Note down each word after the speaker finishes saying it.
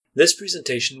This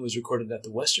presentation was recorded at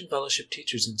the Western Fellowship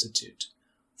Teachers Institute.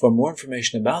 For more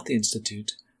information about the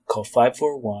Institute, call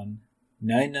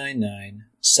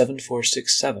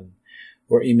 541-999-7467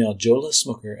 or email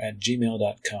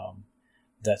jolasmucker@gmail.com.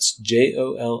 That's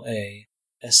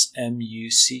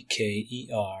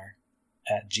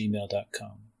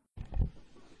JOLASMUCKER@gmail.com.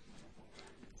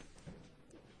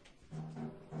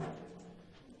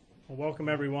 Well, welcome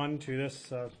everyone to this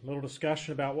little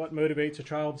discussion about what motivates a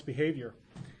child's behavior.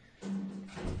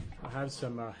 I have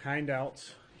some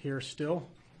handouts here still.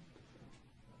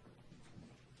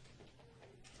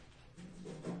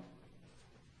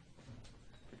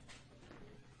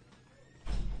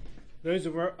 Those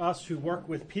of us who work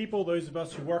with people, those of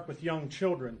us who work with young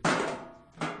children,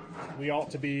 we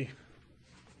ought to be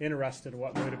interested in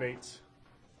what motivates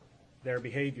their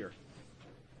behavior.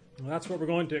 And that's what we're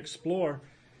going to explore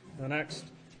in the next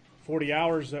 40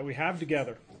 hours that we have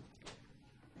together.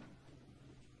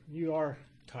 You are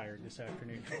tired this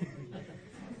afternoon.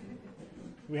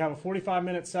 We have a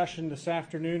 45-minute session this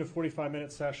afternoon, a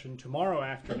 45-minute session tomorrow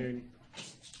afternoon.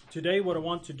 Today what I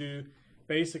want to do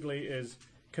basically is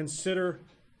consider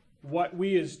what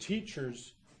we as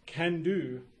teachers can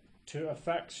do to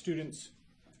affect students'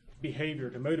 behavior,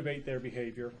 to motivate their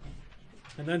behavior.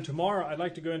 And then tomorrow I'd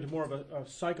like to go into more of a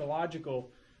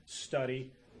psychological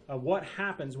study of what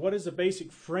happens, what is the basic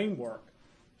framework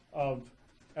of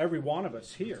every one of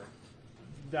us here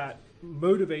that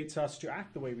motivates us to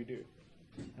act the way we do.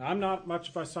 Now, I'm not much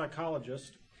of a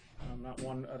psychologist. I'm not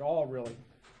one at all, really.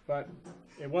 But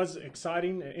it was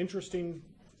exciting and interesting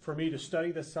for me to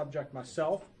study this subject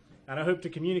myself, and I hope to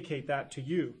communicate that to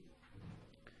you.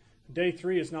 Day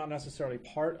 3 is not necessarily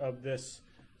part of this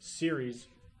series,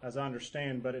 as I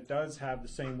understand, but it does have the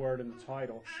same word in the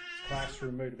title,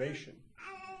 classroom motivation.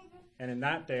 And in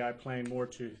that day, I plan more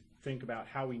to think about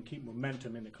how we can keep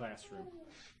momentum in the classroom,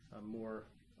 more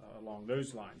along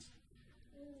those lines.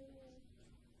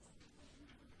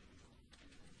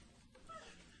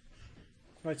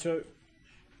 Right, so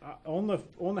on the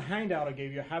handout I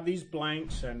gave you, I have these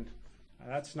blanks, and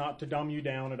that's not to dumb you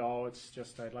down at all. It's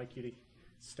just I'd like you to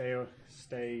stay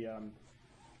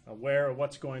aware of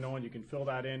what's going on. You can fill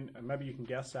that in, and maybe you can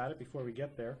guess at it before we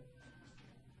get there.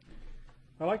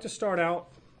 I'd like to start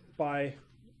out by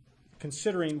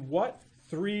considering what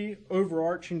 3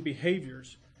 overarching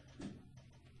behaviors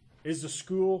is the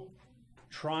school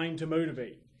trying to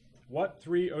motivate. What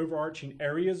 3 overarching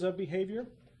areas of behavior?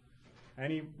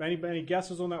 Any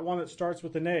guesses on that one that starts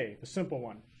with an A, the simple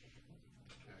one?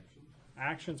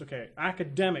 Actions, okay.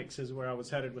 Academics is where I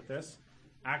was headed with this.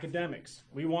 Academics.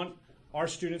 We want our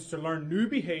students to learn new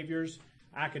behaviors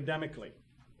academically.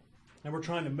 And we're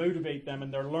trying to motivate them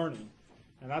in their learning.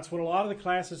 And that's what a lot of the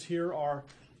classes here are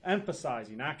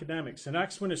emphasizing, academics. The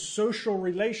next one is social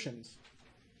relations.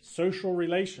 Social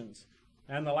relations.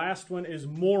 And the last one is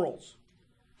morals.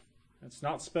 It's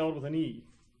not spelled with an E.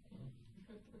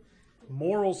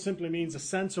 Morals simply means a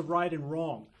sense of right and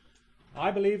wrong.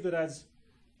 I believe that as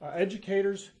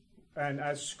educators and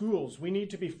as schools, we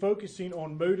need to be focusing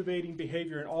on motivating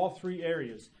behavior in all 3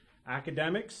 areas: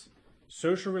 academics,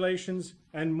 social relations,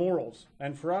 and morals.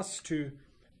 And for us to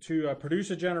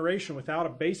produce a generation without a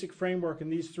basic framework in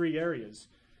these 3 areas,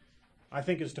 I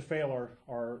think is to fail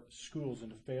our schools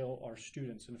and to fail our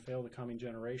students and to fail the coming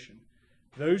generation.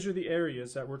 Those are the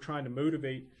areas that we're trying to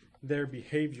motivate their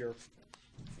behavior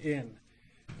in.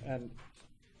 And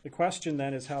the question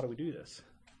then is, how do we do this?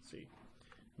 Let's see,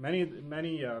 many of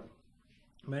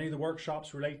the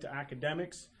workshops relate to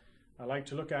academics. I like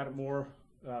to look at it more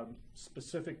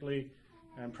specifically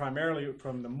and primarily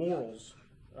from the morals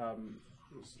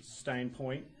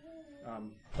standpoint.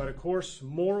 But of course,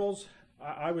 morals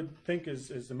I would think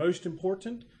is the most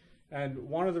important. And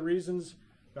one of the reasons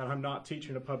that I'm not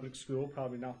teaching a public school,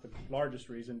 probably not the largest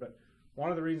reason, but one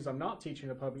of the reasons I'm not teaching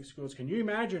a public school is, can you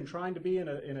imagine trying to be in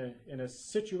a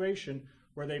situation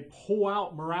where they pull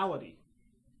out morality,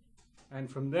 and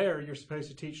from there you're supposed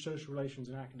to teach social relations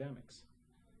and academics?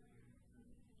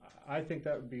 I think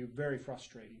that would be very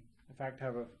frustrating. In fact, I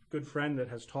have a good friend that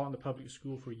has taught in the public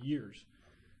school for years.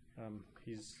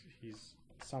 He's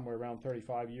somewhere around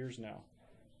 35 years now.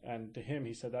 And to him,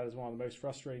 he said that is one of the most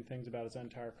frustrating things about his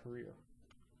entire career.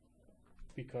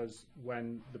 Because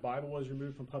when the Bible was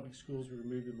removed from public schools, we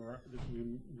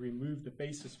removed the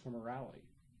basis for morality.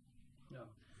 Yeah.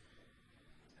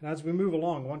 And as we move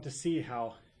along, I want to see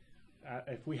how,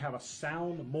 if we have a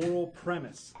sound moral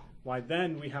premise, why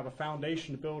then we have a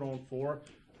foundation to build on for,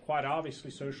 quite obviously,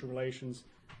 social relations,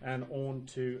 and on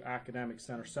to academics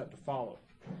that are set to follow.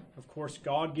 Of course,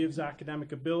 God gives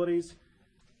academic abilities,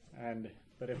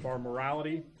 but if our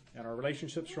morality and our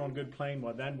relationships are on good plane,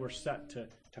 well, then we're set to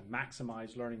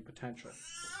maximize learning potential.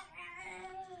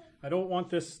 I don't want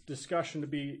this discussion to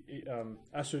be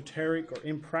esoteric or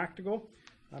impractical.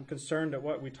 I'm concerned that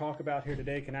what we talk about here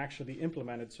today can actually be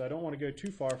implemented, so I don't want to go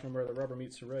too far from where the rubber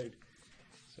meets the road.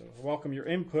 So I welcome your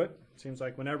input. It seems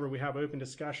like whenever we have open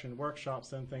discussion workshops,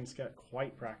 then things get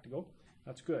quite practical.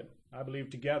 That's good. I believe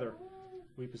together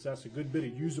we possess a good bit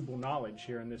of usable knowledge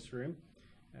here in this room,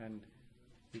 and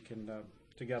we can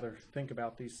together think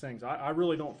about these things. I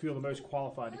really don't feel the most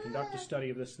qualified to conduct a study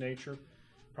of this nature.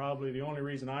 Probably the only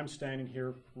reason I'm standing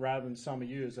here rather than some of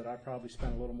you is that I probably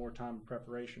spent a little more time in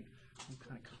preparation. I'm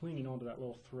kind of clinging onto that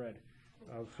little thread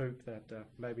of hope that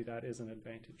maybe that is an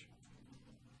advantage.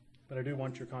 But I do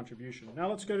want your contribution. Now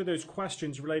let's go to those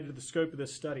questions related to the scope of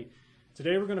this study.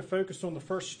 Today we're going to focus on the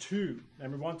first two,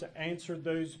 and we want to answer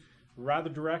those rather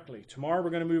directly. Tomorrow we're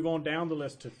going to move on down the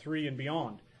list to 3 and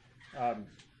beyond.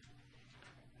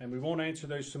 And we won't answer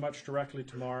those so much directly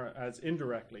tomorrow as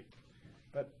indirectly.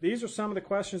 But these are some of the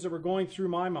questions that were going through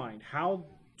my mind. How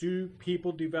do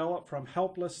people develop from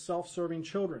helpless, self-serving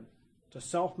children to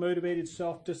self-motivated,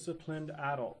 self-disciplined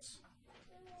adults?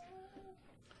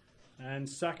 And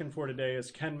second for today is,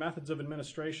 can methods of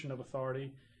administration of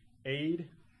authority aid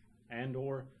and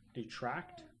or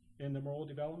detract in the moral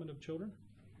development of children?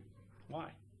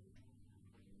 Why?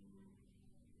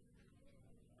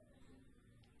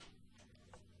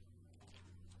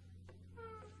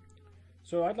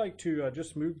 So I'd like to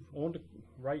just move on to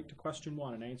question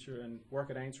 1 and answer and work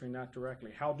at answering that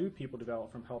directly. How do people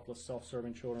develop from helpless,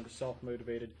 self-serving children to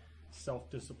self-motivated,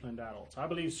 self-disciplined adults? I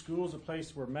believe school is a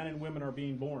place where men and women are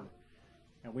being born,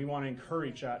 and we want to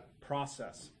encourage that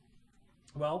process.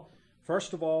 Well,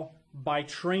 first of all, by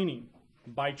training.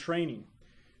 By training.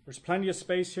 There's plenty of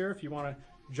space here if you want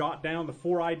to jot down the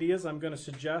 4 ideas I'm going to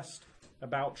suggest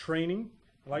about training.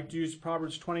 I like to use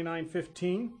Proverbs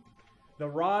 29:15. The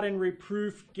rod and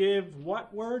reproof give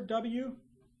what word, W?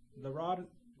 The rod?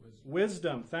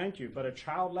 Wisdom, thank you. But a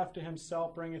child left to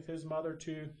himself bringeth his mother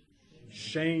to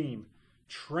shame.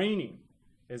 Training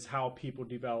is how people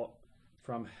develop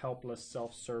from helpless,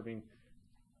 self-serving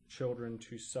children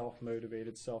to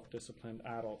self-motivated, self-disciplined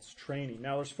adults. Training.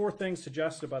 Now, there's 4 things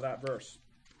suggested by that verse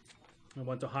I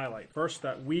want to highlight. First,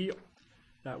 that we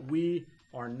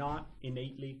are not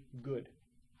innately good.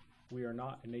 We are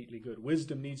not innately good.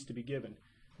 Wisdom needs to be given.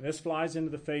 And this flies into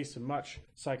the face of much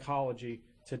psychology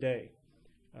today.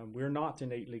 We're not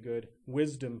innately good.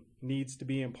 Wisdom needs to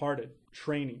be imparted.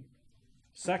 Training.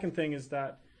 Second thing is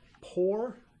that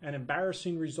poor and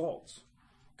embarrassing results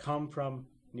come from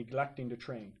neglecting to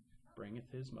train.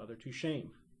 Bringeth his mother to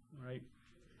shame. Right?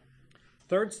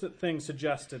 Third thing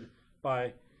suggested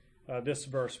by this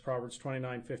verse, Proverbs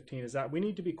 29:15, is that we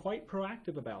need to be quite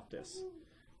proactive about this.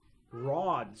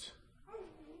 Rods,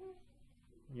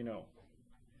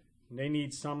 they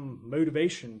need some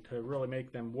motivation to really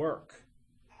make them work.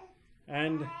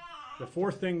 And the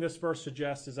 4th thing this verse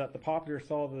suggests is that the popular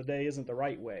thought of the day isn't the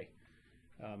right way.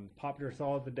 Popular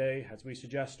thought of the day, as we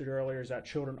suggested earlier, is that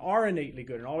children are innately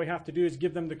good, and all we have to do is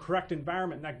give them the correct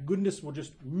environment, and that goodness will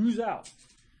just ooze out.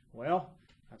 Well,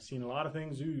 I've seen a lot of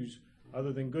things ooze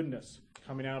other than goodness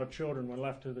coming out of children when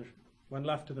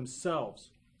left to themselves.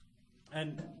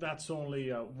 And that's only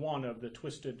one of the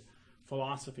twisted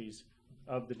philosophies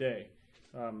of the day.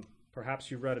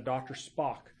 Perhaps you've read a Dr.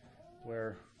 Spock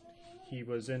where he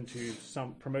was into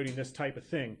promoting this type of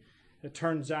thing. It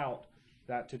turns out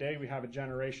that today we have a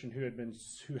generation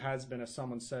who has been, as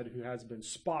someone said, who has been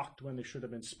spocked when they should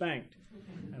have been spanked.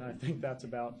 And I think that's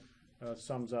about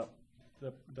sums up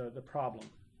the problem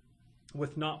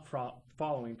with not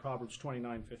following Proverbs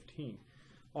 29:15.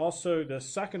 Also, the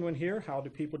second one here, how do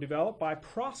people develop? By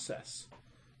process.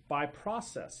 By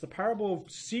process. The parable of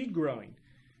seed growing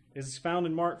is found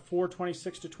in Mark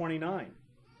 4:26-29.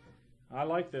 I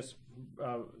like this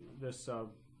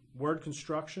word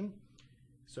construction.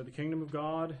 So the kingdom of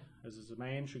God, as a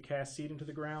man should cast seed into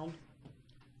the ground,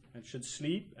 and should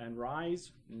sleep and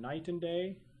rise night and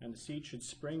day, and the seed should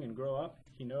spring and grow up,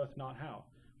 he knoweth not how.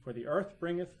 For the earth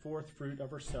bringeth forth fruit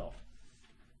of herself.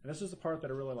 And this is the part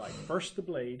that I really like. First the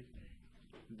blade,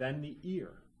 then the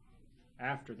ear.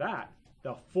 After that,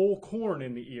 the full corn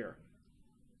in the ear.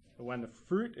 But when the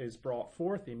fruit is brought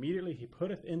forth, immediately he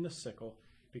putteth in the sickle,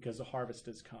 because the harvest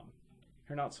is come.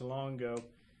 Here not so long ago,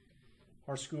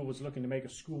 our school was looking to make a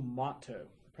school motto.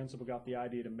 The principal got the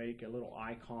idea to make a little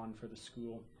icon for the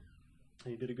school.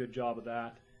 And he did a good job of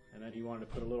that. And then he wanted to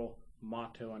put a little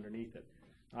motto underneath it.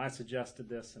 I suggested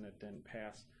this and it didn't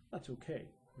pass. That's okay.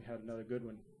 We had another good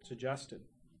one suggested.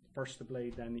 First the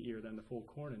blade, then the ear, then the full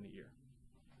corn in the ear.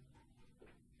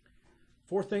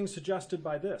 4 things suggested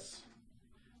by this.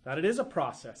 That it is a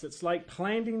process. It's like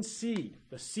planting seed.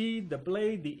 The seed, the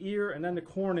blade, the ear, and then the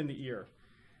corn in the ear.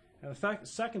 And the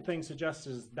second thing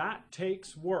suggested is that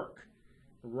takes work.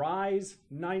 Rise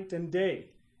night and day,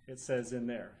 it says in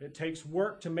there. It takes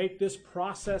work to make this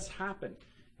process happen.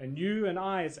 And you and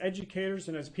I, as educators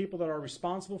and as people that are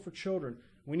responsible for children,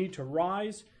 we need to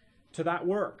rise to that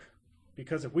work.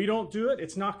 Because if we don't do it,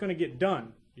 it's not going to get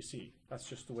done, you see. That's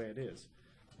just the way it is.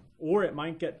 Or it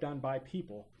might get done by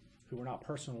people who we're not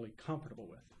personally comfortable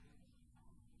with.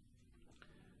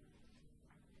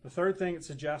 The third thing it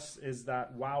suggests is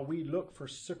that while we look for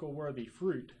sickle-worthy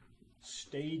fruit,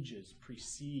 stages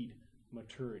precede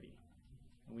maturity.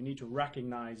 And we need to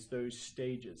recognize those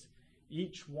stages.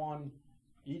 Each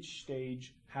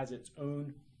stage has its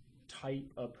own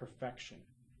type of perfection.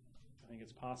 I think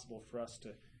it's possible for us to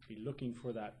be looking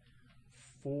for that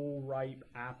full ripe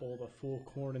apple, the full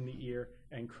corn in the ear,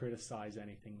 and criticize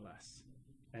anything less.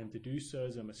 And to do so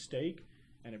is a mistake,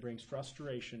 and it brings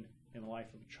frustration in the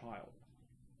life of a child.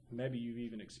 Maybe you've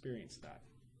even experienced that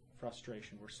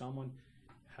frustration where someone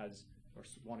has, or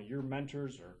one of your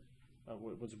mentors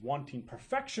was wanting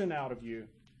perfection out of you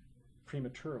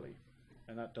prematurely,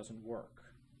 and that doesn't work.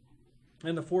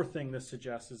 And the fourth thing this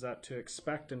suggests is that to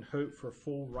expect and hope for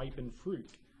full ripened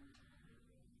fruit,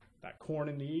 that corn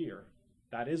in the ear,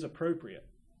 that is appropriate.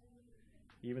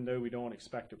 Even though we don't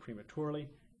expect it prematurely,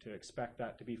 to expect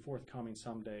that to be forthcoming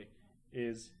someday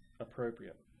is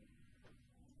appropriate.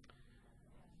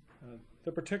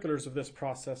 The particulars of this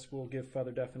process we'll give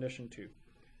further definition to.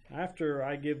 After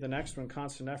I give the next one,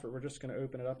 constant effort, we're just going to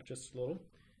open it up just a little.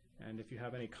 And if you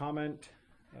have any comment,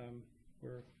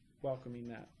 we're welcoming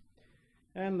that.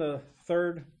 And the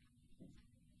third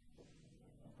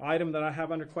item that I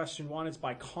have under question 1 is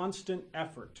by constant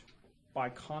effort. By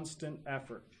constant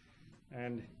effort.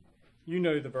 And you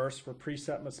know the verse, for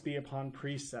precept must be upon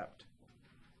precept.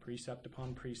 Precept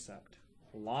upon precept.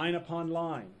 Line upon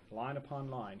line. Line upon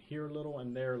line. Here a little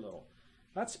and there a little.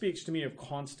 That speaks to me of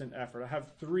constant effort. I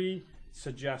have 3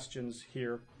 suggestions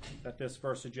here that this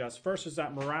verse suggests. First is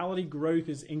that morality growth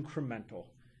is incremental.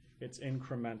 It's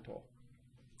incremental.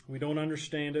 We don't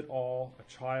understand it all. A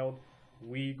child,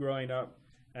 we growing up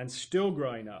and still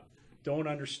growing up, don't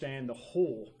understand the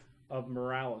whole of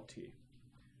morality.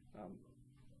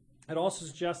 It also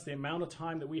suggests the amount of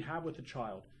time that we have with a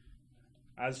child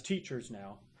as teachers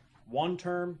now, 1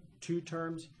 term, 2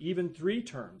 terms, even 3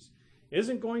 terms,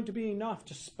 isn't going to be enough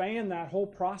to span that whole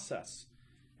process.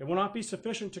 It will not be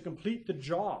sufficient to complete the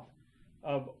job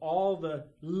of all the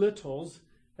littles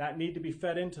that need to be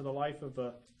fed into the life of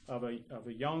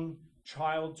a young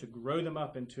child to grow them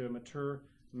up into a mature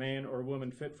man or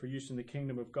woman fit for use in the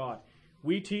kingdom of God.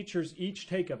 We teachers each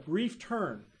take a brief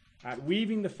turn at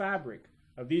weaving the fabric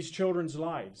of these children's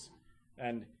lives,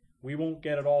 and we won't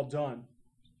get it all done,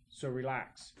 so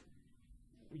relax.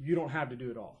 You don't have to do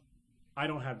it all. I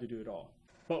don't have to do it all.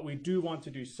 But we do want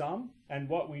to do some, and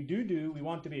what we do, we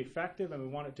want to be effective, and we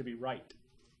want it to be right.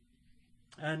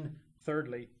 And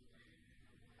thirdly,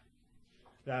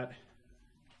 that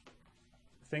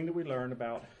thing that we learn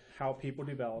about how people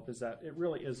develop is that it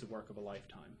really is the work of a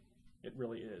lifetime. It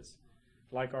really is.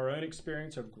 Like our own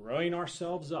experience of growing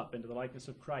ourselves up into the likeness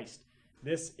of Christ,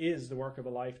 this is the work of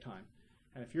a lifetime.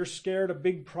 And if you're scared of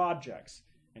big projects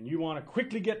and you want to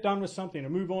quickly get done with something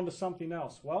and move on to something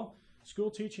else, well, school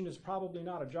teaching is probably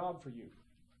not a job for you.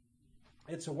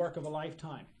 It's a work of a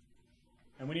lifetime.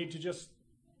 And we need to just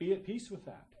be at peace with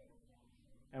that.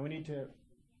 And we need to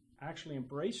actually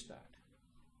embrace that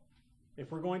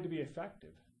if we're going to be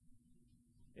effective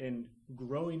in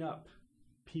growing up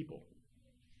people.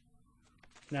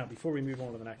 Now, before we move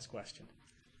on to the next question,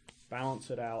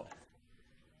 balance it out.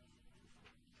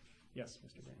 Yes,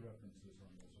 Mr. Green. References on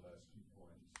those last 2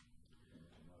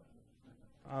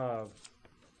 points.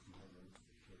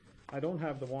 I don't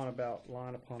have the one about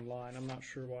line upon line. I'm not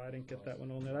sure why I didn't get that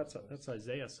one on there. That's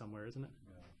Isaiah somewhere, isn't it?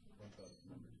 Yeah, what about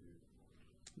number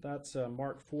 2? That's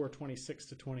Mark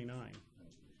 4:26-29.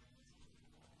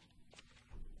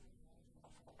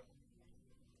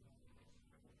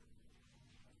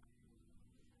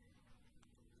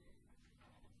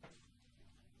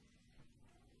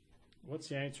 What's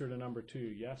the answer to number 2?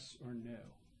 Yes or no?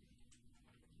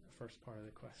 The first part of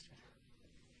the question.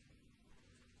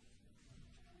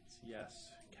 It's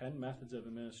yes. Can methods of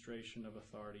administration of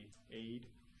authority aid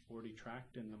or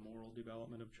detract in the moral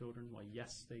development of children? Well,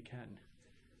 yes, they can.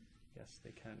 Yes,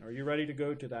 they can. Are you ready to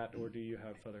go to that, or do you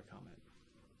have further comment?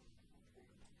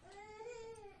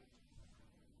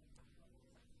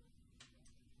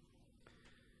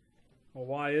 Well,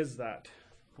 why is that?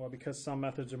 Well, because some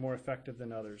methods are more effective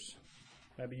than others.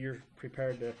 Maybe you're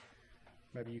prepared to,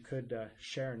 maybe you could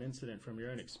share an incident from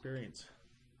your own experience.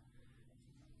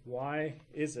 Why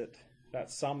is it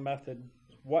that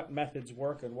what methods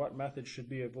work and what methods should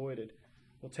be avoided?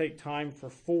 We'll take time for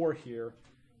four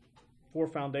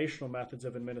foundational methods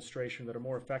of administration that are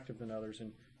more effective than others.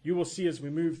 And you will see as we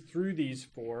move through these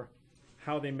four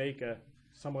how they make a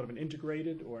somewhat of an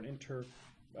integrated or an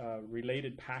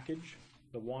interrelated package,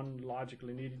 the one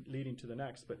logically leading to the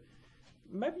next. But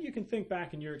maybe you can think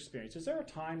back in your experience. Is there a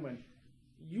time when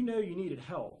you know you needed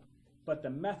help, but the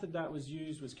method that was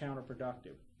used was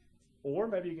counterproductive? Or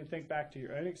maybe you can think back to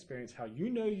your own experience, how you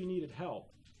know you needed help,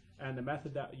 and the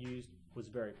method that you used was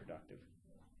very productive.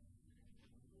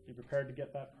 You prepared to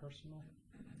get that personal?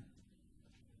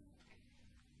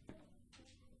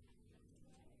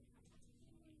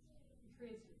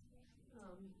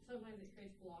 Sometimes it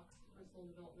creates blocks to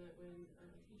personal development when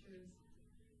teachers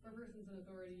or persons in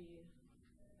authority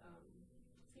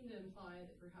seem to imply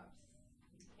that perhaps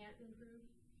you can't improve.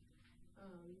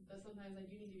 But sometimes I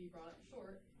do need to be brought up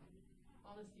short.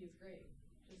 Honesty is great,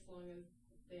 just as long as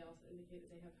they also indicate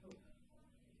that they have hope.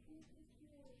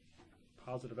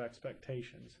 Positive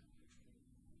expectations.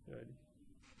 Good.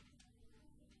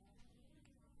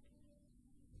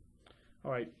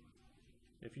 All right.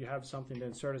 If you have something to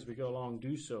insert as we go along,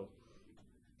 do so.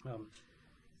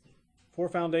 4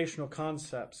 foundational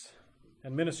concepts,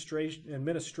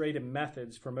 administrative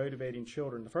methods for motivating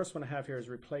children. The first one I have here is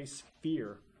replace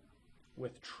fear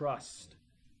with trust.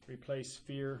 Replace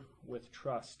fear with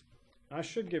trust. I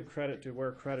should give credit to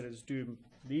where credit is due.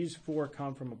 These 4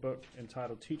 come from a book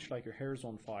entitled Teach Like Your Hair's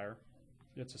on Fire.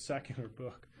 It's a secular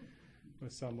book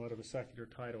with somewhat of a secular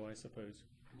title, I suppose.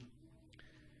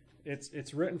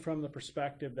 It's written from the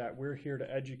perspective that we're here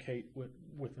to educate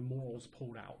with the morals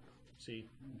pulled out. See,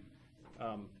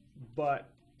 but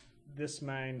this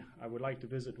man, I would like to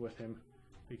visit with him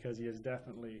because he is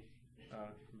definitely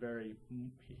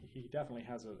he definitely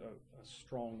has a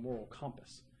strong moral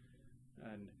compass,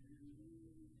 and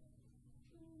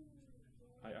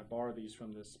I borrow these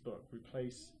from this book.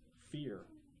 Replace fear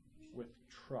with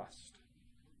trust.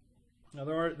 Now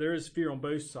there is fear on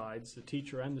both sides, the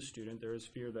teacher and the student. There is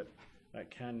fear that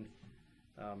can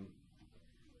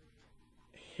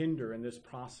hinder in this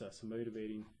process of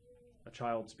motivating a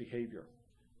child's behavior.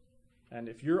 And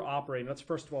if you're operating, let's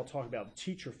first of all talk about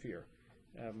teacher fear.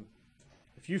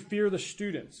 If you fear the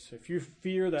students, if you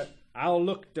fear that I'll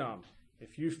look dumb,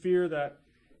 if you fear that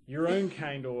your own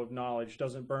candle of knowledge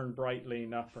doesn't burn brightly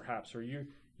enough perhaps, or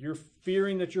you're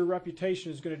fearing that your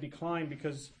reputation is going to decline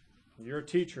because you're a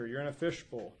teacher, you're in a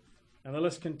fishbowl, and the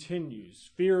list continues.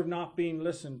 Fear of not being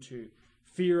listened to,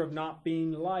 fear of not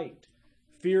being liked,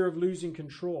 fear of losing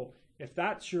control. If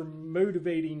that's your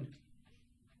motivating,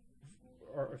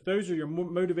 or if those are your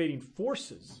motivating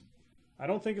forces, I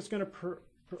don't think it's going to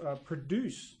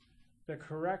produce the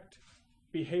correct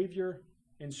behavior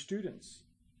in students.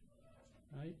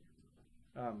 Right?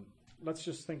 Let's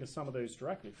just think of some of those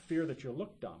directly. Fear that you'll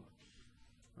look dumb.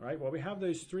 All right, well, we have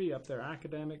those 3 up there,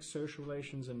 academics, social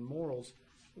relations, and morals.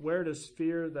 Where does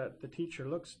fear that the teacher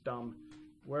looks dumb,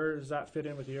 where does that fit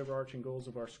in with the overarching goals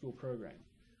of our school program?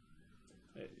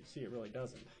 See, it really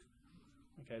doesn't.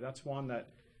 Okay, that's one that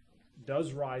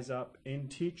does rise up in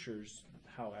teachers,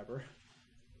 however,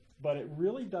 but it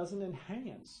really doesn't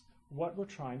enhance what we're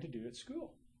trying to do at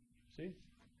school. See?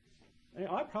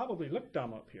 I probably look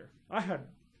dumb up here. I had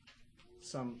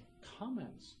some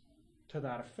comments to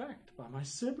that effect by my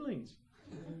siblings.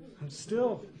 I'm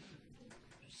still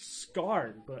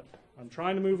scarred, but I'm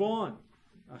trying to move on.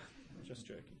 Just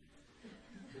joking.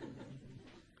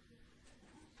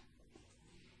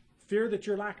 Fear that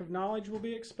your lack of knowledge will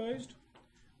be exposed?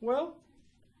 Well,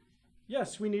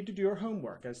 yes, we need to do our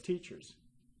homework as teachers.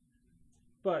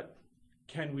 But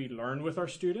can we learn with our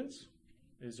students?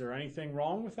 Is there anything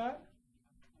wrong with that?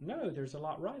 No, there's a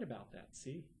lot right about that,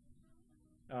 see?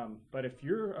 But if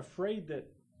you're afraid that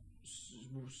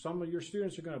some of your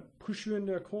students are going to push you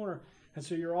into a corner, and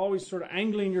so you're always sort of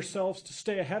angling yourselves to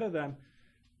stay ahead of them,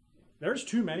 there's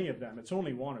too many of them. It's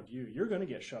only one of you. You're going to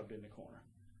get shoved in the corner,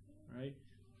 right?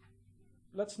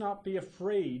 Let's not be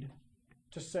afraid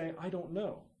to say, I don't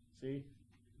know. See,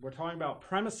 we're talking about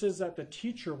premises that the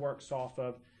teacher works off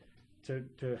of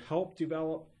to help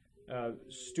develop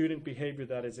student behavior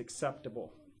that is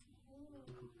acceptable.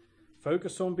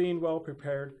 Focus on being well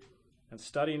prepared and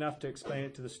study enough to explain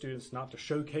it to the students, not to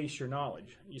showcase your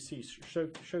knowledge. You see,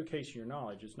 showcasing your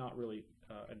knowledge is not really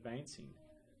advancing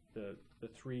the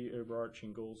 3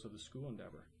 overarching goals of the school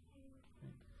endeavor.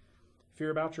 Okay.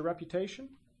 Fear about your reputation?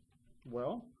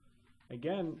 Well,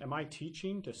 again, am I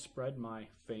teaching to spread my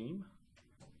fame?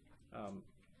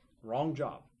 Wrong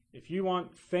job. If you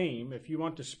want fame, if you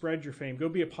want to spread your fame, go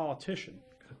be a politician.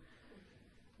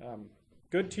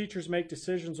 Good teachers make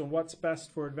decisions on what's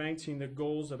best for advancing the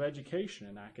goals of education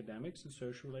in academics and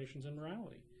social relations and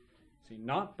morality. See,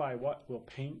 not by what will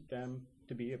paint them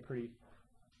to be a pretty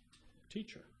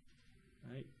teacher,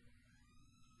 right?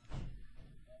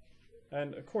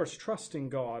 And of course, trusting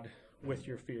God with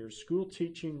your fears. School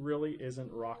teaching really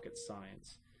isn't rocket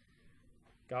science.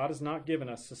 God has not given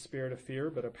us a spirit of fear,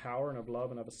 but of power and of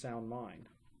love and of a sound mind.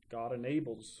 God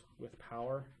enables with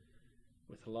power,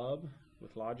 with love,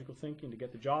 with logical thinking to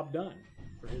get the job done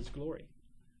for His glory.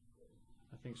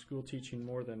 I think school teaching,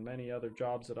 more than many other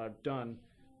jobs that I've done,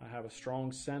 I have a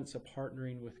strong sense of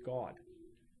partnering with God.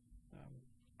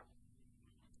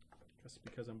 Just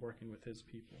because I'm working with His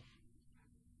people.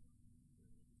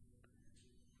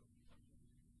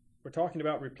 We're talking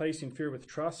about replacing fear with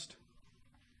trust.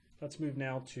 Let's move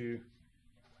now to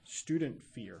student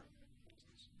fear.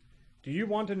 Do you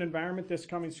want an environment this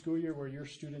coming school year where your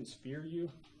students fear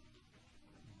you?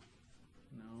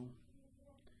 No.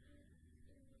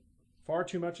 Far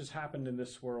too much has happened in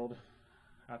this world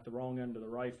at the wrong end of the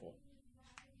rifle.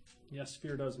 Yes,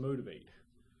 fear does motivate,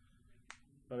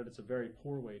 but it's a very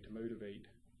poor way to motivate,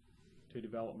 to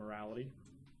develop morality,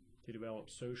 to develop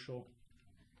social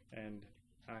and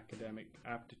academic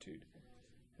aptitude.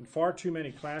 In far too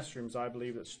many classrooms, I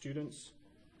believe that students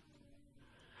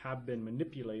have been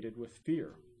manipulated with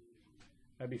fear.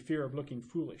 Maybe fear of looking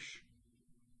foolish,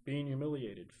 being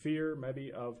humiliated, fear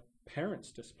maybe of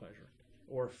parents' displeasure,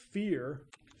 or fear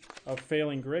of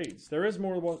failing grades. There is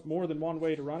more than one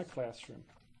way to run a classroom.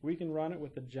 We can run it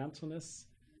with the gentleness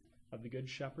of the Good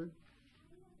Shepherd,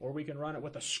 or we can run it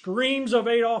with the screams of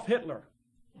Adolf Hitler.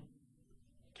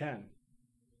 Can.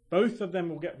 Both of them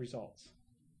will get results.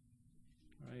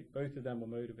 Right? Both of them will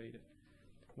motivate it.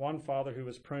 One father who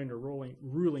was prone to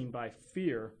ruling by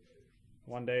fear,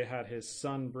 one day had his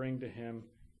son bring to him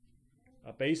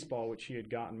a baseball which he had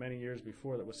gotten many years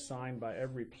before that was signed by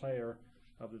every player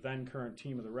of the then current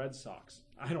team of the Red Sox.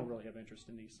 I don't really have interest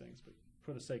in these things, but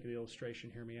for the sake of the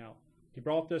illustration, hear me out. He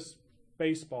brought this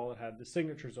baseball that had the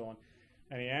signatures on,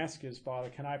 and he asked his father,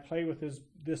 "Can I play with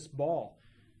this ball?"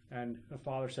 And the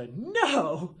father said,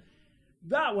 "No!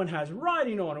 That one has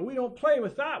writing on it. We don't play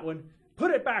with that one.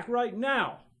 Put it back right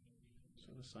now."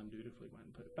 So the son dutifully went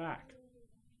and put it back.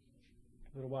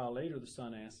 A little while later, the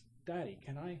son asked, "Daddy,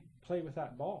 can I play with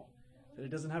that ball?" He said, "It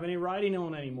doesn't have any writing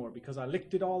on it anymore because I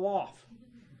licked it all off."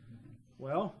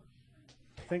 Well,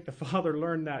 I think the father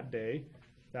learned that day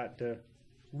that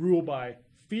rule by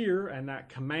fear and that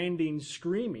commanding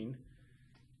screaming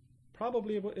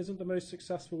probably isn't the most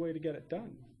successful way to get it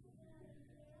done.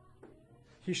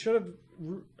 He should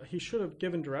have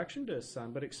given direction to his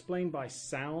son, but explained by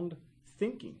sound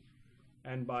thinking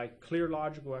and by clear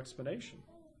logical explanation.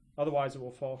 Otherwise, it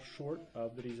will fall short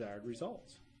of the desired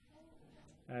results.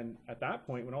 And at that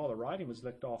point, when all the writing was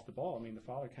licked off the ball, the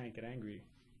father can't get angry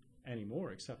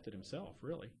anymore, except at himself,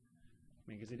 really.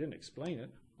 Because he didn't explain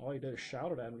it. All he did is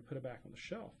shout at him to put it back on the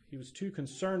shelf. He was too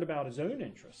concerned about his own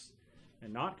interests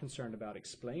and not concerned about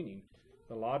explaining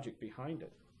the logic behind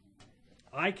it.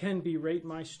 I can berate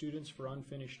my students for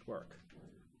unfinished work.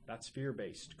 That's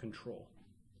fear-based control,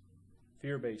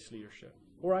 fear-based leadership.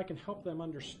 Or I can help them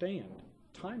understand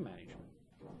time management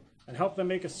and help them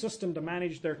make a system to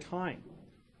manage their time.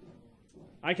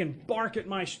 I can bark at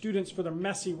my students for their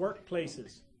messy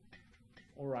workplaces.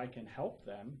 Or I can help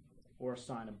them, or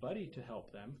assign a buddy to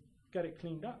help them, get it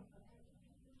cleaned up.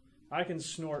 I can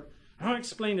snort, "I'll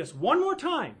explain this one more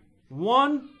time.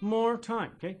 One more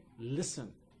time." Okay?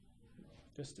 Listen.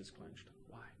 Fist is clenched.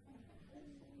 Why?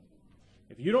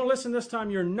 If you don't listen this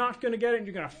time, you're not going to get it and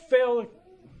you're going to fail,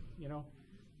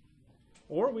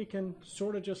 Or we can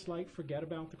sort of just forget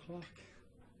about the clock.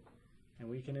 And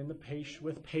we can,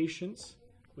 with patience,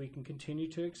 we can continue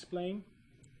to explain.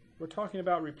 We're talking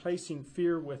about replacing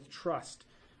fear with trust.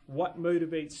 What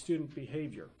motivates student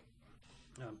behavior?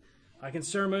 I can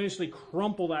ceremoniously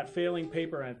crumple that failing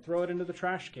paper and throw it into the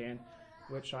trash can,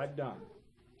 which I've done.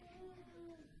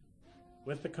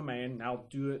 With the command, "Now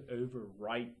do it over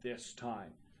right this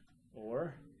time."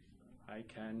 Or I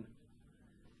can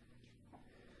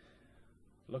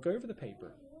look over the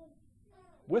paper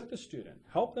with the student,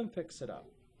 help them fix it up.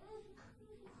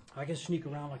 I can sneak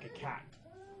around like a cat,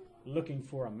 looking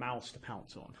for a mouse to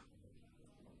pounce on.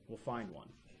 We'll find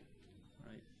one,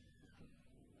 right?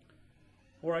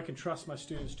 Or I can trust my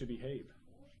students to behave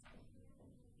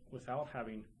without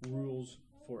having rules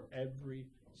for every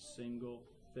single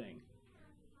thing.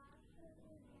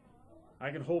 I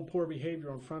can hold poor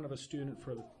behavior in front of a student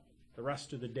for the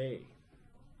rest of the day.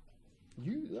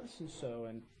 You listen so,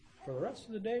 and for the rest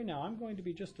of the day now, I'm going to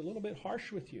be just a little bit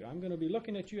harsh with you. I'm going to be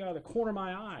looking at you out of the corner of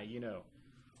my eye, you know.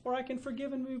 Or I can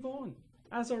forgive and move on,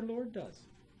 as our Lord does.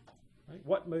 Right?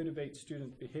 What motivates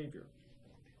student behavior?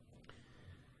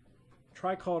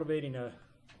 Try cultivating a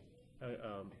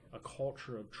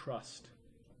culture of trust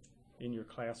in your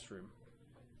classroom.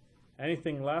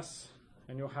 Anything less,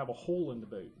 and you'll have a hole in the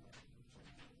boat.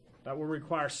 That will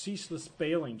require ceaseless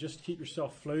bailing just to keep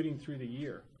yourself floating through the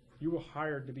year. You were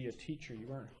hired to be a teacher. You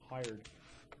weren't hired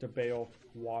to bail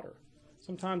water.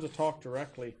 Sometimes I talk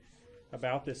directly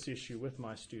about this issue with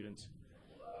my students.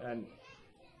 And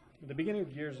the beginning of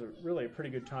the year is really a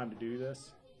pretty good time to do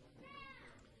this.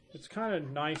 It's kind of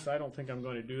nice. I don't think I'm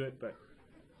going to do it, but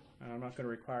I'm not going to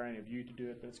require any of you to do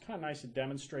it. But it's kind of nice to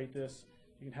demonstrate this.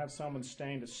 You can have someone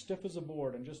stand as stiff as a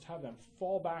board and just have them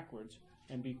fall backwards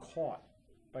and be caught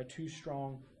by two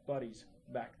strong buddies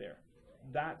back there.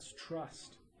 That's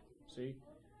trust. See?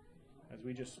 As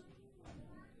we just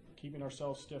keeping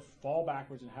ourselves stiff, fall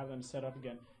backwards and have them set up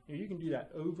again. You can do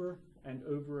that over and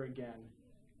over again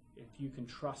if you can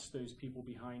trust those people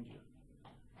behind you.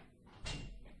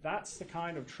 That's the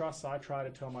kind of trust I try to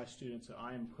tell my students that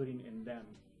I am putting in them.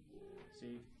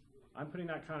 See? I'm putting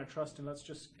that kind of trust in. Let's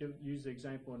just use the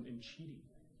example in cheating.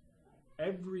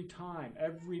 Every time,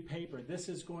 every paper, this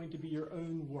is going to be your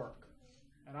own work.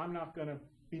 And I'm not going to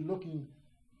be looking,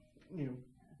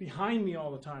 behind me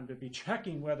all the time to be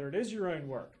checking whether it is your own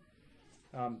work.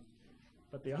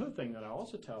 But the other thing that I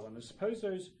also tell them is, suppose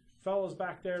those fellows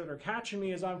back there that are catching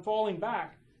me as I'm falling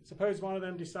back, suppose one of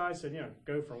them decides to,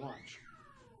 go for lunch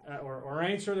or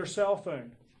answer their cell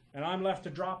phone, and I'm left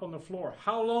to drop on the floor.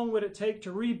 How long would it take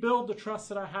to rebuild the trust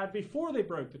that I had before they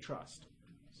broke the trust?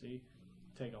 See,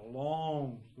 take a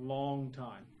long, long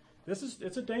time.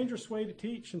 It's a dangerous way to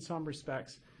teach in some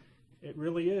respects. It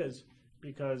really is,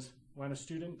 because when a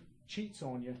student cheats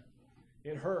on you,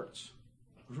 it hurts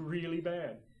really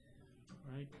bad,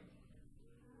 right?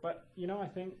 But, I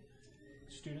think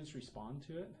students respond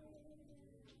to it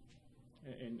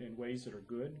in ways that are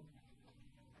good.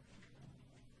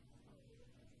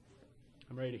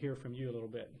 I'm ready to hear from you a little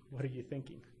bit. What are you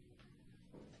thinking?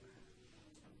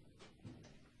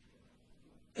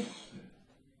 One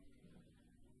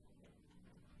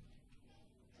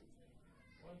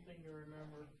thing to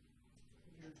remember,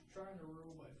 if you're trying to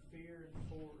rule by fear and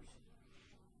force,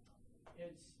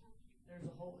 there's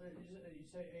a whole, you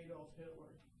say Adolf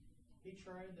Hitler. He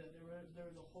tried that. There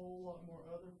was a whole lot more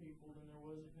other people than there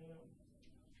was of him.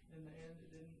 In the end,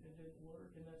 it didn't work,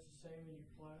 and that's the same in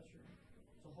your classroom.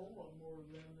 It's a whole lot more of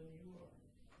them than you are.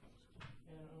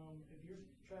 And if you're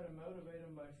trying to motivate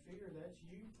them by fear, that's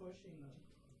you pushing them.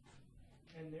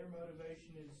 And their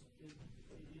motivation is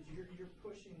you're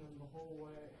pushing them the whole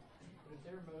way. But if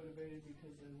they're motivated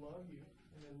because they love you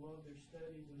and they love their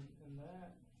studies and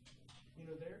that,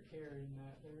 they're carrying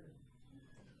that.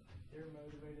 They're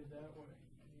motivated that way.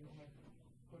 You don't have to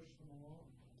push them along.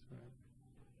 That's right.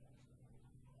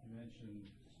 You mentioned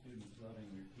students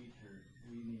loving your teacher.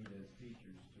 We need, as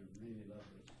teachers, to really love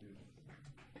those students.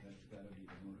 That's got to be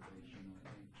the motivation, I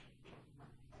think.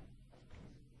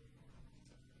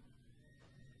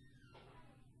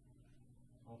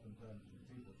 Oftentimes when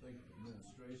people think of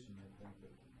administration, they think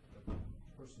of a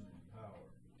person in power.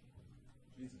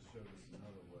 Jesus showed us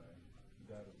another way,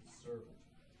 that of the servant.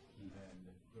 And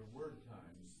there were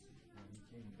times when he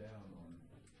came down on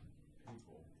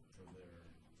people for their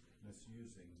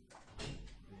misusing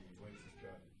the wages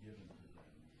God had given to them.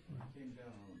 He came down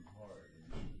on them hard,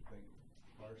 and you think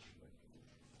harshly.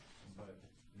 But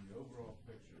in the overall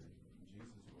picture,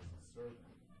 Jesus was a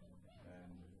servant, and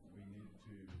we need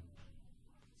to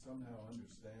somehow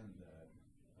understand that.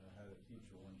 I had a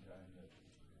teacher one time that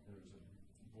there was a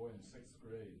boy in 6th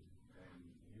grade, and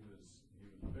he was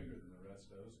bigger than the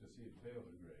rest of us because he had failed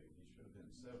a grade. He should have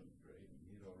been 7th grade, and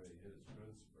he'd already hit his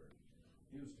growth spurt.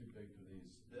 He was too big for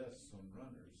these desks on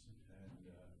runners, and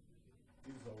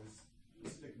he was always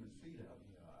sticking his feet out in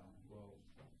the aisle. Well,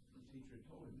 the teacher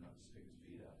told him not to stick his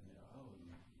feet out in the aisle,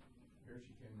 and here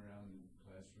she came around the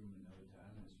classroom another time,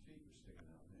 and his feet were sticking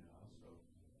out in the aisle. So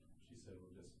she said,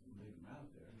 well, just leave him out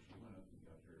there. And she went up and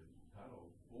got her title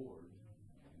board,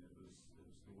 and it was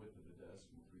the width of the desk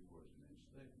and 3/4 of an inch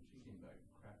thick. And she came back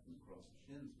cracking across the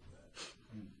shins with that.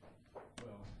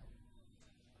 Well,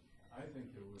 I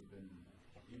think there would have been,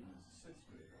 even as a 6th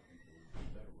grader, I think there would have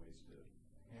been better ways to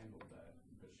handle that.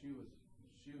 But she was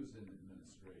in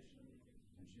administration,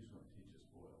 and she was going to teach this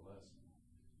boy a lesson.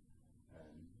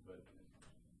 But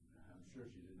I'm sure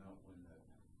she did not win that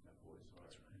boy's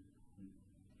heart. That's right.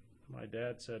 My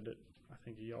dad said that, I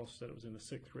think he also said it was in the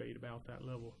 6th grade, about that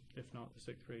level, if not the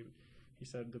 6th grade. He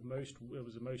said it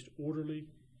was the most orderly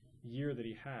year that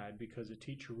he had because a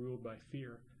teacher ruled by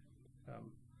fear.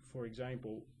 For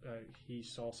example, he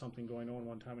saw something going on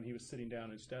one time and he was sitting down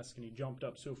at his desk and he jumped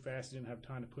up so fast he didn't have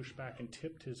time to push back and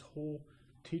tipped his whole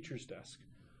teacher's desk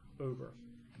over.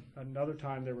 Another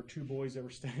time there were two boys that were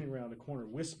standing around the corner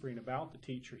whispering about the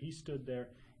teacher. He stood there,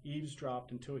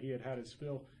 eavesdropped until he had his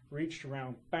fill, reached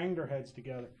around, banged their heads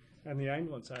together, and the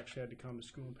ambulance actually had to come to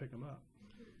school and pick them up.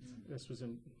 This was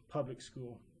in public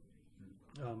school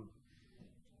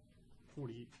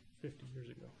 40, 50 years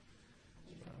ago.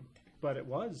 But it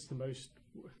was the most,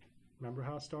 remember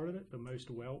how I started it? The most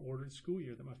well-ordered school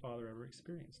year that my father ever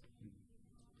experienced.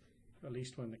 At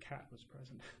least when the cat was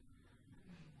present.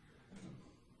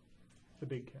 The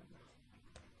big cat.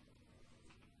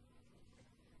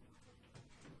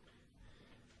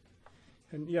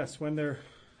 And yes,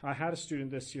 I had a student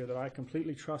this year that I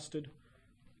completely trusted,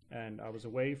 and I was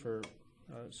away for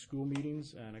school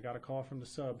meetings, and I got a call from the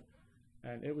sub,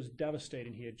 and it was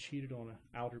devastating. He had cheated on an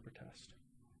algebra test.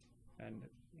 And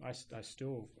I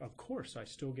still, of course, I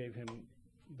still gave him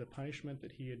the punishment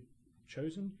that he had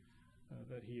chosen,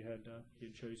 that he had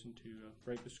chosen to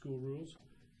break the school rules.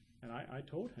 And I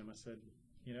told him, I said,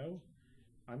 you know,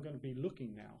 I'm going to be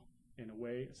looking now in a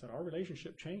way. I said, our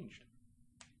relationship changed.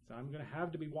 So I'm going to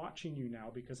have to be watching you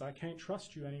now because I can't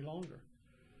trust you any longer.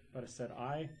 But I said,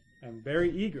 I am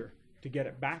very eager to get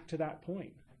it back to that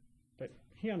point. But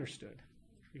he understood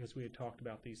because we had talked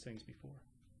about these things before.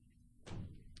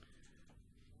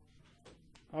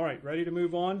 All right, ready to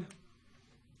move on?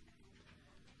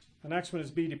 The next one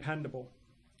is be dependable.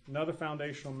 Another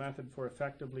foundational method for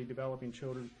effectively developing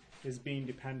children is being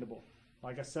dependable.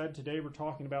 Like I said, today we're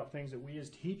talking about things that we as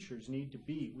teachers need to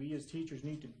be, we as teachers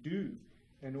need to do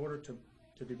in order to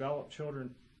develop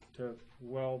children to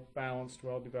well-balanced,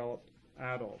 well-developed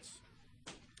adults.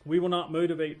 We will not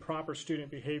motivate proper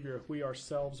student behavior if we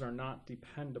ourselves are not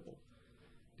dependable.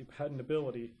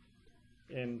 Dependability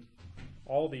in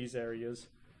all these areas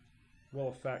will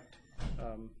affect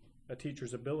a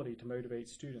teacher's ability to motivate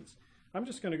students. I'm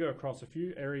just going to go across a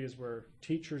few areas where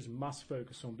teachers must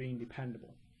focus on being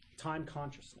dependable. Time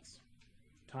consciousness.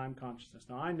 Time consciousness.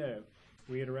 Now, I know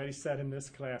we had already said in this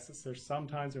class that there's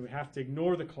sometimes when we have to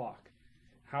ignore the clock.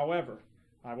 However,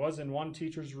 I was in one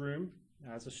teacher's room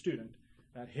as a student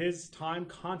that his time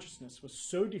consciousness was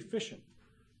so deficient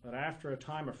that after a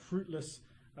time of fruitless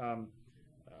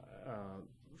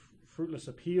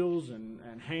appeals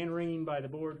and hand-wringing by the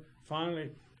board,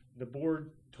 finally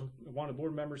one of the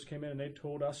board members came in and they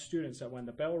told us students that when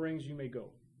the bell rings, you may go.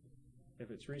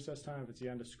 If it's recess time, if it's the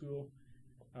end of school,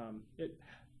 it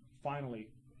finally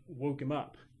woke him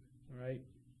up, all right?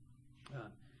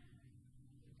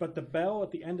 But the bell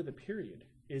at the end of the period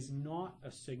is not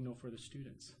a signal for the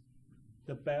students.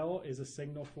 The bell is a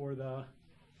signal for the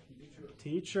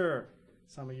teacher.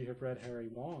 Some of you have read Harry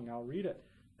Wong. I'll read it.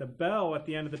 The bell at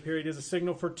the end of the period is a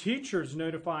signal for teachers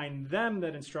notifying them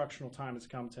that instructional time has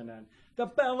come to an end. The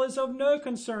bell is of no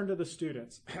concern to the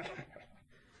students.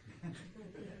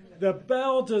 The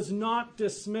bell does not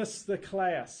dismiss the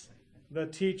class. The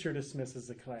teacher dismisses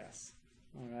the class.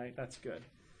 All right, that's good.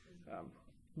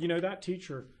 You know, that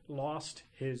teacher lost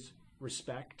his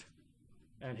respect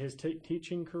and his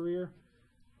teaching career.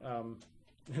 And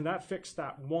that fixed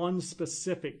that one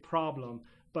specific problem,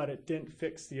 but it didn't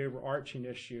fix the overarching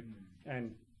issue.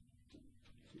 And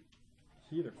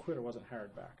he either quit or wasn't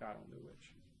hired back. I don't know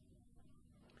which.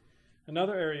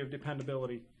 Another area of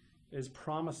dependability is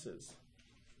promises.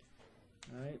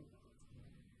 All right.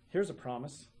 Here's a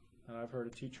promise that I've heard a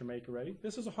teacher make already.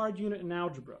 This is a hard unit in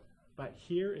algebra, but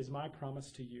here is my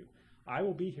promise to you. I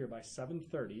will be here by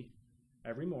 7:30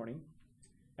 every morning,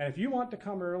 and if you want to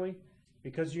come early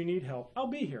because you need help, I'll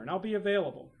be here and I'll be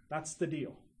available. That's the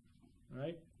deal. All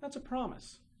right? That's a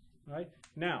promise. All right?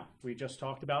 Now, we just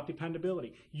talked about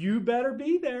dependability. You better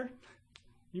be there.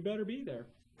 You better be there.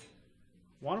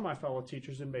 One of my fellow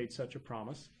teachers had made such a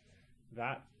promise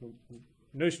that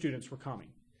no students were coming.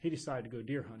 He decided to go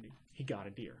deer hunting. He got a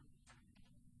deer.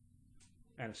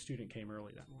 And a student came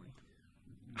early that morning.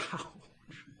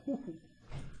 Ouch.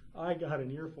 I got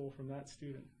an earful from that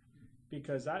student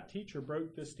because that teacher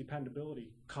broke this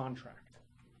dependability contract.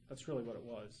 That's really what it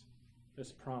was,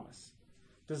 this promise.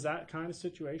 Does that kind of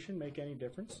situation make any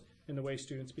difference in the way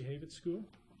students behave at school?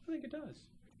 I think it does.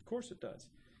 Of course it does.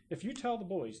 If you tell the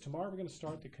boys, tomorrow we're going to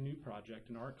start the canoe project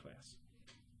in art class,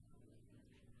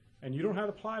 and you don't have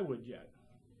the plywood yet,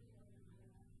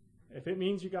 if it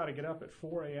means you got to get up at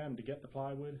 4 a.m. to get the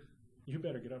plywood, you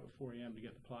better get up at 4 a.m. to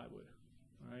get the plywood.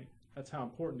 All right? That's how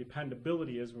important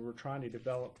dependability is when we're trying to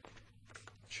develop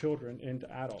children into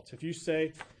adults. If you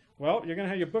say, well, you're going to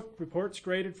have your book reports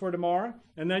graded for tomorrow,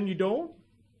 and then you don't,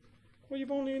 Well, you've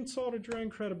only insulted your own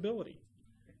credibility.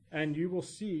 And you will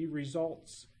see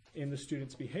results in the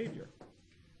student's behavior.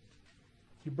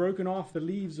 You've broken off the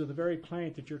leaves of the very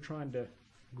plant that you're trying to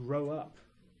grow up,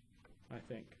 I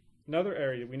think. Another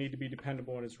area we need to be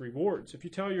dependable in is rewards. If you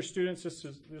tell your students,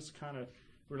 this kind of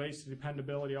relates to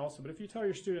dependability also, but if you tell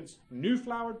your students new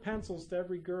flowered pencils to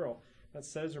every girl, that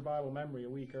says their Bible memory a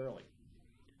week early.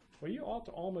 Well, you ought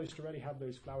to almost already have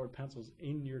those flowered pencils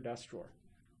in your desk drawer,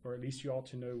 or at least you ought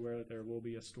to know where there will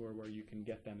be a store where you can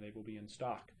get them. They will be in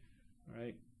stock. All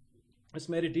right. This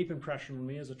made a deep impression on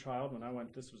me as a child when I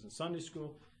went. This was in Sunday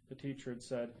school. The teacher had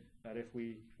said that if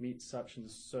we meet such and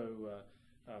so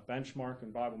benchmark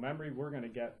in Bible memory, we're going to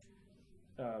get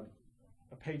a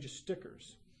page of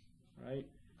stickers, right?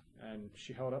 And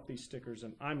she held up these stickers,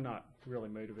 and I'm not really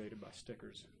motivated by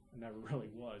stickers. I never really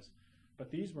was.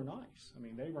 But these were nice. I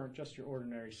mean, they weren't just your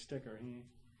ordinary sticker.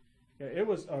 It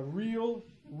was a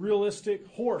realistic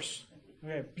horse,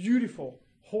 a beautiful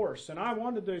horse. And I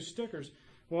wanted those stickers.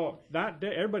 Well, that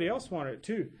day, everybody else wanted it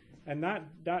too. And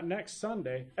that next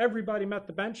Sunday, everybody met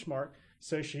the benchmark.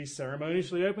 So she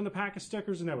ceremoniously opened the pack of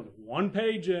stickers, and there was one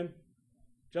page in.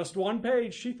 Just one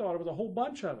page. She thought it was a whole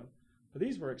bunch of them. But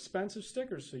these were expensive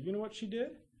stickers. So you know what she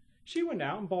did? She went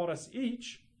out and bought us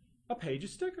each a page of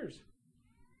stickers.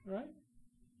 Right?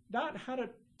 That had a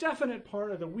definite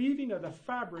part of the weaving of the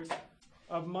fabric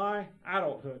of my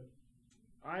adulthood.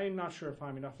 I'm not sure if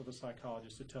I'm enough of a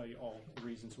psychologist to tell you all the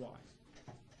reasons why.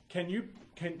 Can you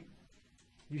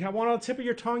have one on the tip of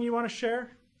your tongue you want to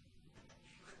share?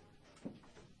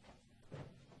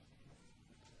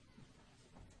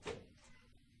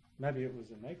 Maybe it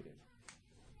was a negative.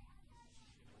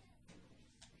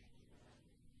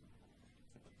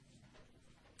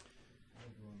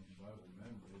 Bible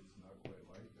memory, it's not quite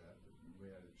like that, but we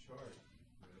had a chart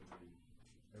for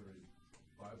every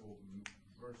Bible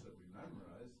verse that we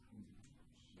memorized.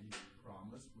 She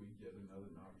promised we'd get another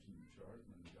notch in the chart,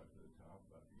 and when we got to the top,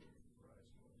 I forget what the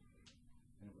price was.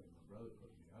 Anyway, my brother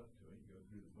put me up to it. You go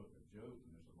through the book of Job,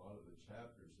 and there's a lot of the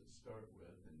chapters that start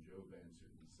with, and Job answered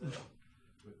and said,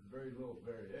 with very little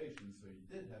variation, so you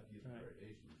did have to get the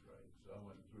variations right. So I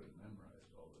went through and memorized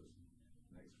all those.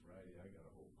 Next Friday, I got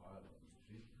a whole pile of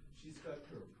them. She stuck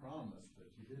to her promise, but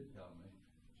she did tell me,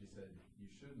 she said, you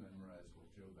should memorize what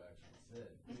Job actually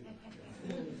said.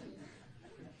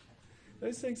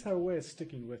 Those things have a way of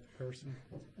sticking with a person.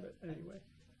 But anyway,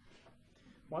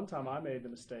 one time I made the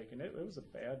mistake, and it was a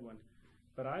bad one.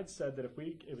 But I'd said that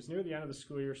it was near the end of the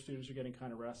school year, students were getting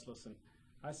kind of restless, and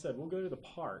I said, we'll go to the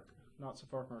park. Not so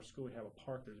far from our school, we have a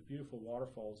park. There's beautiful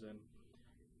waterfalls in.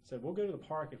 I said, we'll go to the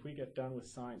park if we get done with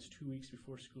science 2 weeks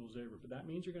before school's over. But that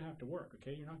means you're going to have to work,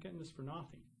 okay? You're not getting this for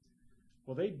nothing.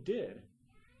 Well, they did.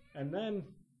 And then,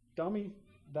 dummy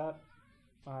that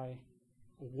I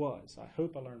was, I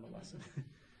hope I learned the lesson.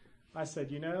 I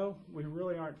said, we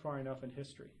really aren't far enough in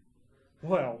history.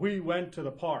 Well, we went to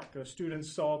the park. The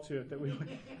students saw to it that we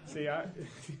went. See,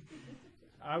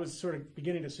 I was sort of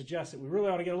beginning to suggest that we really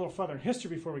ought to get a little further in history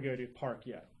before we go to the park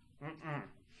yet.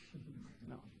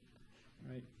 No.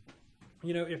 Right?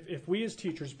 If we as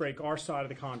teachers break our side of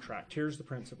the contract, here's the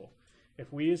principle.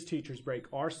 If we as teachers break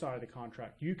our side of the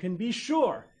contract, you can be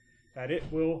sure that it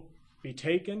will be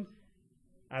taken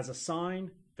as a sign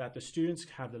that the students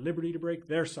have the liberty to break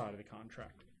their side of the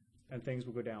contract, and things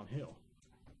will go downhill.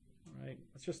 All right?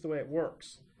 That's just the way it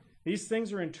works. These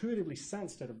things are intuitively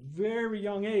sensed at a very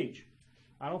young age.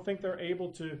 I don't think they're able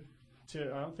to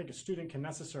I don't think a student can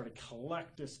necessarily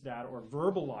collect this data or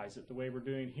verbalize it the way we're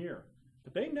doing here.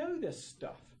 But they know this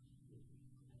stuff,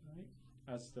 right?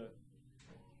 As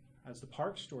the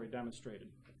park story demonstrated.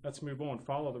 Let's move on.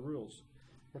 Follow the rules.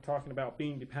 We're talking about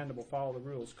being dependable. Follow the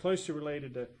rules. Closely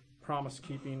related to promise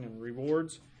keeping and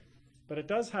rewards. But it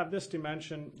does have this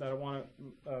dimension that I want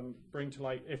to bring to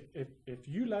light. If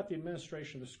you let the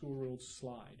administration of the school rules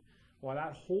slide, well,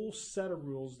 that whole set of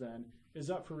rules then is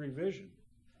up for revision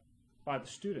by the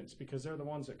students, because they're the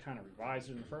ones that kind of revised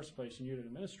it in the first place and you didn't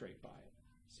administrate by it.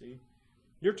 See?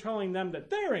 You're telling them that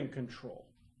they're in control,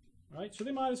 right? So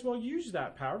they might as well use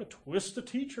that power to twist the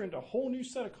teacher into a whole new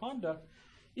set of conduct,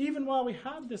 even while we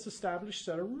have this established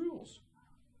set of rules.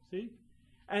 See?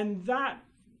 And that,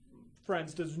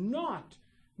 friends, does not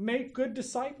make good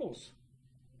disciples.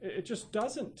 It just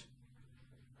doesn't.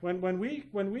 When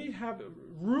we have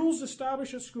rules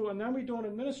established at school and then we don't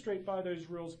administrate by those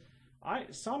rules,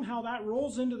 somehow that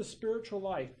rolls into the spiritual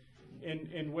life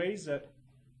in ways that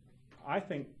I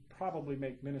think probably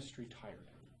make ministry tired.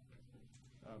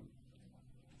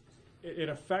 It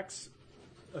affects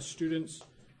a student's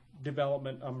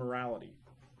development of morality.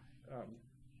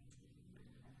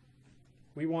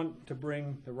 we want to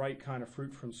bring the right kind of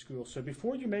fruit from school. So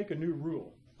before you make a new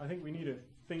rule, I think we need to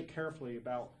think carefully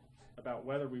about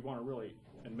whether we want to really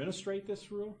administrate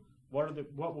this rule. What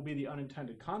will be the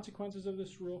unintended consequences of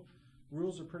this rule?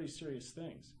 Rules are pretty serious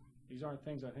things. These aren't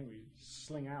things I think we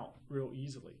sling out real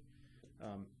easily.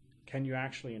 Can you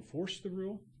actually enforce the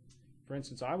rule? For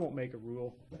instance, I won't make a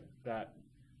rule that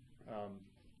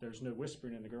there's no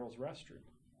whispering in the girls' restroom.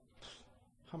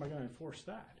 How am I going to enforce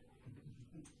that?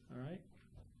 All right?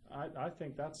 I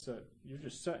think you're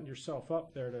just setting yourself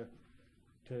up there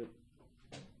to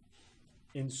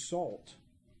insult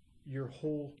your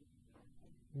whole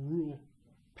rule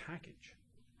package.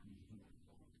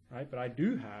 Right? But I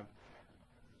do have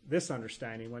this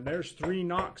understanding. When there's 3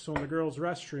 knocks on the girls'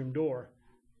 restroom door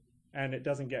and it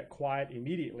doesn't get quiet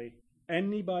immediately,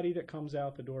 anybody that comes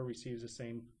out the door receives the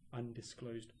same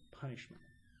undisclosed punishment.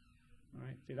 All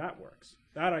right? See, that works.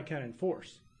 That I can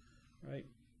enforce. Right?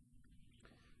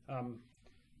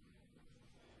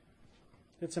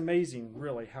 It's amazing,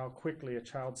 really, how quickly a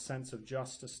child's sense of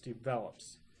justice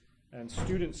develops. And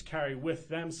students carry with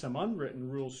them some unwritten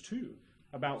rules, too,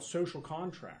 about social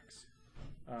contracts.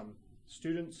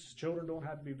 Children don't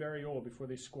have to be very old before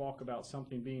they squawk about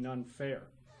something being unfair.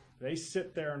 They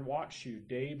sit there and watch you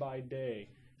day by day,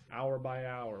 hour by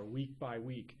hour, week by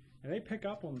week, and they pick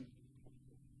up on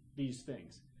these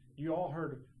things. You all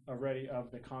heard already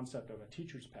of the concept of a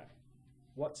teacher's pet.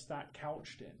 What's that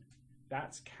couched in?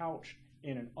 That's couched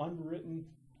in an unwritten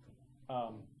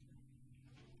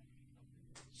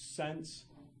sense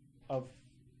of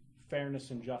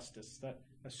fairness and justice that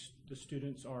the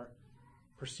students are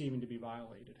perceiving to be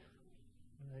violated.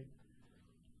 Right?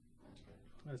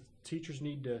 Teachers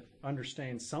need to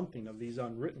understand something of these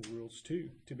unwritten rules too,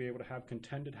 to be able to have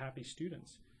contented, happy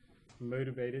students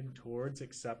motivated towards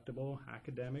acceptable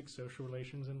academic, social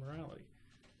relations, and morality.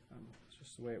 It's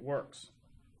just the way it works.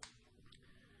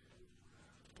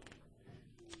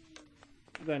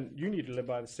 Then you need to live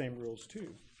by the same rules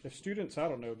too. If students, I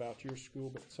don't know about your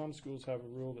school, but some schools have a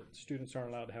rule that students aren't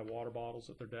allowed to have water bottles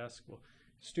at their desk. Well,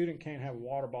 a student can't have a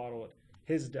water bottle at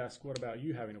his desk. What about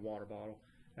you having a water bottle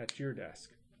at your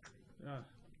desk?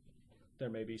 There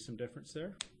may be some difference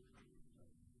there.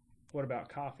 What about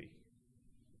coffee?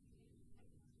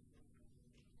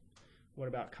 What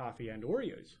about coffee and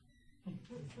Oreos? All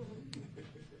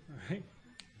right.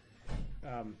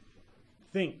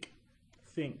 Think.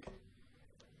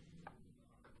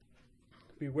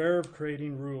 Beware of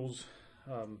creating rules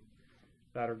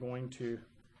that are going to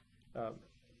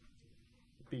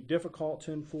be difficult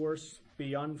to enforce,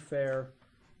 be unfair,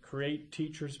 create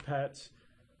teachers' pets,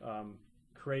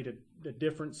 create a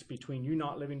difference between you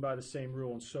not living by the same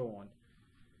rule, and so on.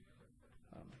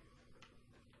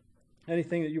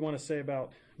 Anything that you want to say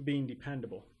about being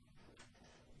dependable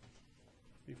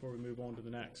before we move on to the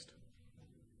next?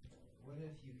 What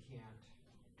if you can't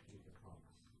keep a promise?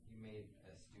 You made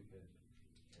a stupid...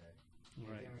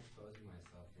 Right. I'm exposing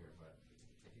myself here, but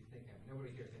if you think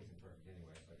nobody here thinks I'm perfect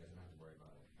anyway, so I guess I don't have to worry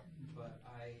about it. But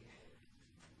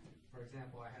for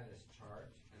example, I had this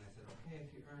chart, and I said, okay, if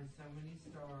you earn so many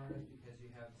stars because you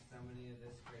have so many of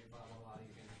this great blah blah blah,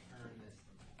 you're going to earn this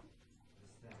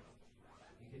thing.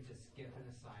 You could just skip an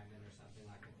assignment or something,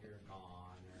 like if you're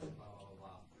gone or blah blah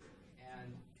blah.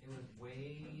 And it was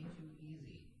way too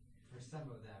easy for some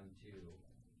of them to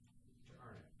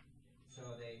earn it.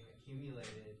 So they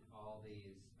accumulated all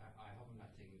these. I hope I'm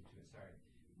not taking too much. Sorry.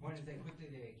 Point is, they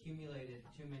accumulated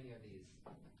too many of these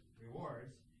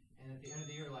rewards, and at the end of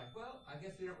the year, like, well, I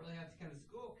guess we don't really have to come to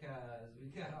school because we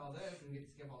got all this and we get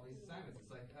to skip all these assignments. It's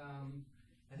like,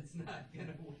 that's not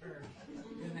gonna work.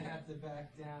 You're gonna have to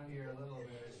back down here a little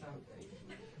bit or something.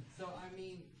 So I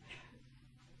mean,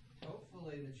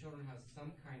 hopefully the children have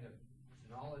some kind of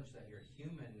knowledge that you're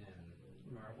human, and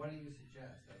or what do you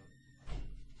suggest?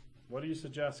 What do you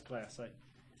suggest, class? I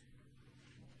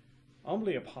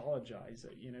humbly apologize.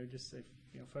 Just say,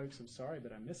 folks, I'm sorry,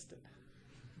 but I missed it.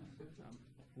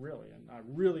 Really, and I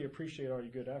really appreciate all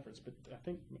your good efforts. But I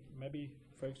think maybe,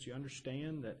 folks, you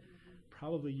understand that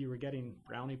probably you were getting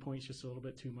brownie points just a little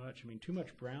bit too much. I mean, too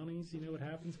much brownies, you know what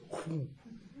happens?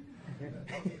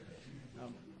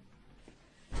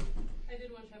 I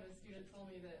did once have a student tell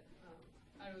me that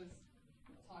I was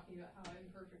talking about how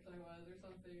imperfect I was or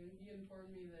something, and he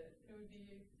informed me that it would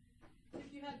be,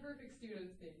 if you had perfect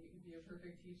students, maybe you could be a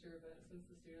perfect teacher, but since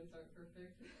the students aren't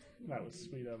perfect... That was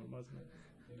sweet of him, wasn't it?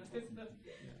 But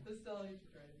still, you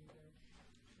should try to be fair.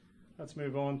 Let's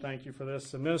move on. Thank you for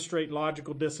this. Administrate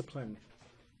logical discipline.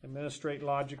 Administrate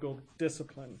logical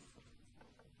discipline.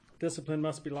 Discipline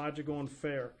must be logical and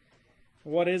fair.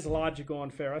 What is logical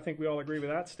and fair? I think we all agree with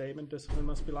that statement. Discipline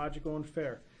must be logical and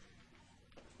fair.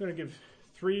 going to give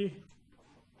three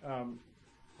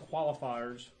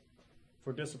qualifiers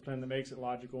for discipline that makes it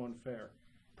logical and fair.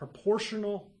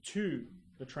 Proportional to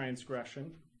the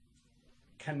transgression,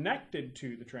 connected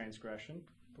to the transgression,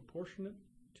 proportionate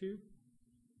to,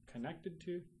 connected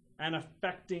to, and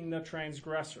affecting the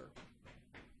transgressor.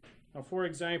 Now, for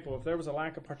example, if there was a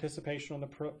lack of participation on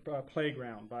the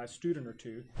playground by a student or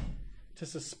two, to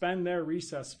suspend their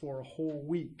recess for a whole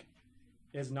week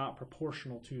is not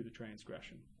proportional to the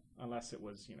transgression, unless it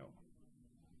was,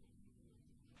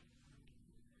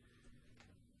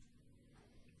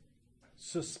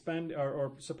 suspend,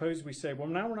 or suppose we say, well,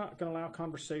 now we're not going to allow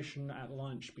conversation at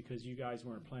lunch because you guys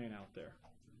weren't playing out there.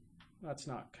 That's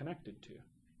not connected to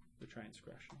the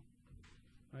transgression,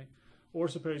 right? Or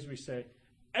suppose we say,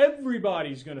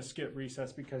 everybody's going to skip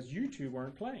recess because you two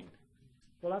weren't playing.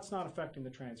 Well, that's not affecting the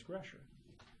transgressor.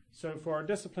 So for our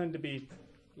discipline to be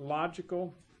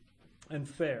logical and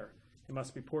fair, it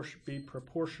must be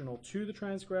proportional to the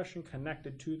transgression,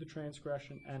 connected to the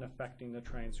transgression, and affecting the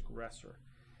transgressor.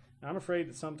 Now, I'm afraid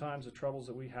that sometimes the troubles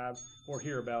that we have or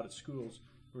hear about at schools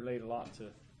relate a lot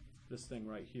to this thing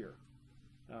right here.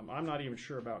 I'm not even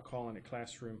sure about calling it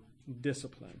classroom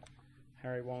discipline.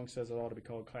 Harry Wong says it ought to be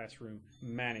called classroom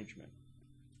management.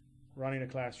 Running a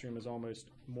classroom is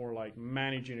almost more like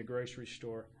managing a grocery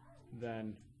store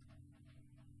than,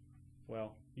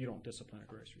 well, you don't discipline a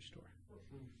grocery store.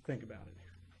 Think about it.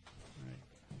 Right.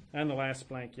 And the last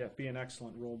blank, be an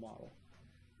excellent role model.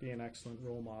 Be an excellent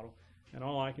role model. And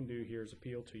all I can do here is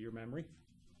appeal to your memory.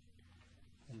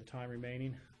 In the time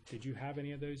remaining, did you have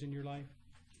any of those in your life?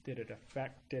 Did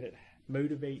it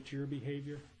motivate your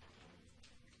behavior?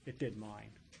 It did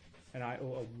mine. And I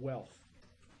owe a wealth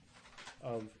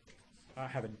I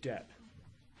have a debt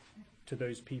to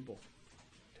those people,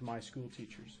 to my school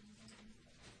teachers.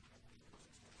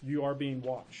 You are being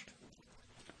watched.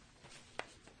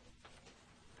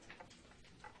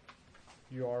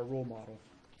 You are a role model.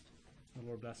 The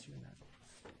Lord bless you in that.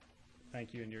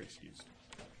 Thank you, and you're excused.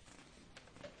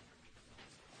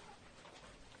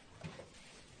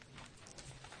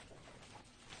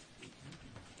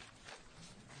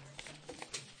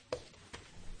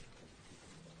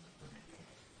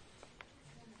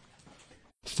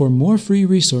 For more free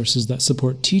resources that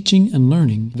support teaching and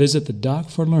learning, visit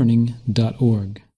thedocforlearning.org.